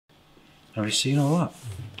Have you seen all that?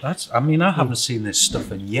 That's. I mean, I haven't seen this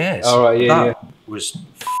stuff in years. All right, yeah, that was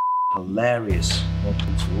hilarious.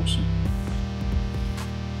 It's awesome.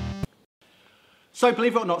 So,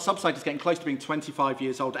 believe it or not, Subside is getting close to being 25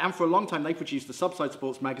 years old, and for a long time they produced the Subside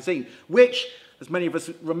Sports magazine, which, as many of us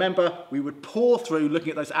remember, we would pour through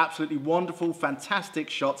looking at those absolutely wonderful, fantastic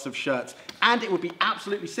shots of shirts. And it would be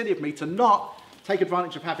absolutely silly of me to not take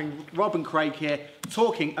advantage of having Rob and Craig here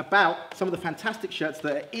talking about some of the fantastic shirts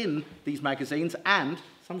that are in these magazines, and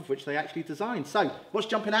some of which they actually designed. So, what's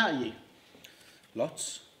jumping out at you?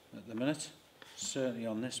 Lots at the minute. Certainly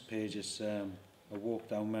on this page is a walk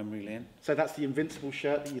down memory lane. So that's the Invincible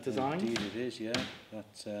shirt that you designed? Indeed it is, yeah.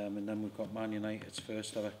 That, and then we've got Man United's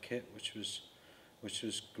first ever kit, which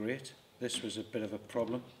was great. This was a bit of a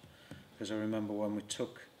problem, because I remember when we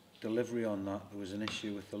took delivery on that, there was an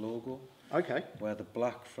issue with the logo. Okay. Where the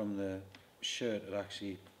black from the shirt had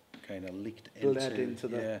actually kind of leaked into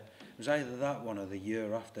the... Yeah, it was either that one or the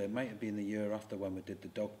year after. It might have been the year after when we did the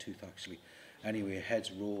dog tooth, actually. Anyway,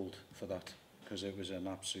 heads rolled for that, because it was an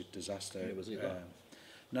absolute disaster. Yeah, was it that?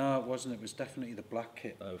 No, it wasn't. It was definitely the black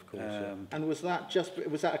kit. Oh, of course. Yeah. And was that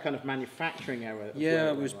a kind of manufacturing error?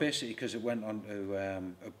 Yeah, it was basically because it went onto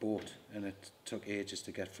a boat, and it took ages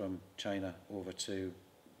to get from China over to,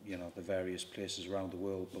 you know, the various places around the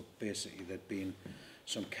world. But basically, there'd been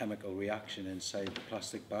some chemical reaction inside the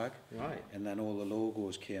plastic bag. Right. And then all the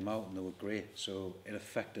logos came out, and they were grey. So it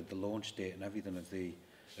affected the launch date and everything of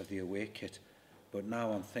the away kit. But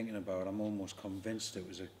now I'm thinking about it, I'm almost convinced it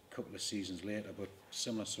was a couple of seasons later, but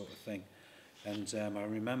similar sort of thing. And I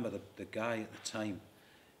remember the guy at the time,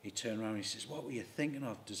 he turned around and he says, "What were you thinking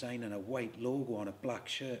of, designing a white logo on a black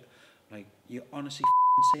shirt?" Like, you honestly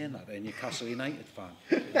saying that, a Newcastle United fan?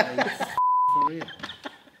 Like, for real?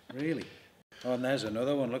 Really? Oh, and there's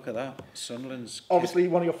another one, look at that. Sunderland's... Obviously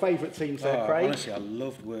one of your favourite teams there, Craig. Honestly, I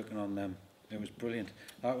loved working on them. It was brilliant.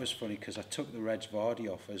 That was funny because I took the Reg Vardy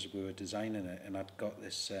off as we were designing it, and I'd got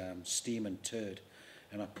this steaming turd,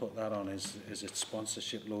 and I put that on as its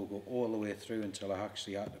sponsorship logo all the way through until I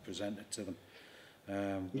actually had to present it to them.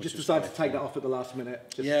 You just decided to take that off at the last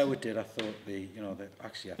minute? Yeah, we did. I thought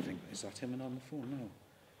actually I think, is that him on the phone? No.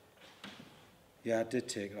 Yeah, I did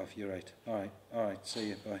take it off, you're right. All right, see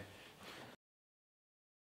you, bye.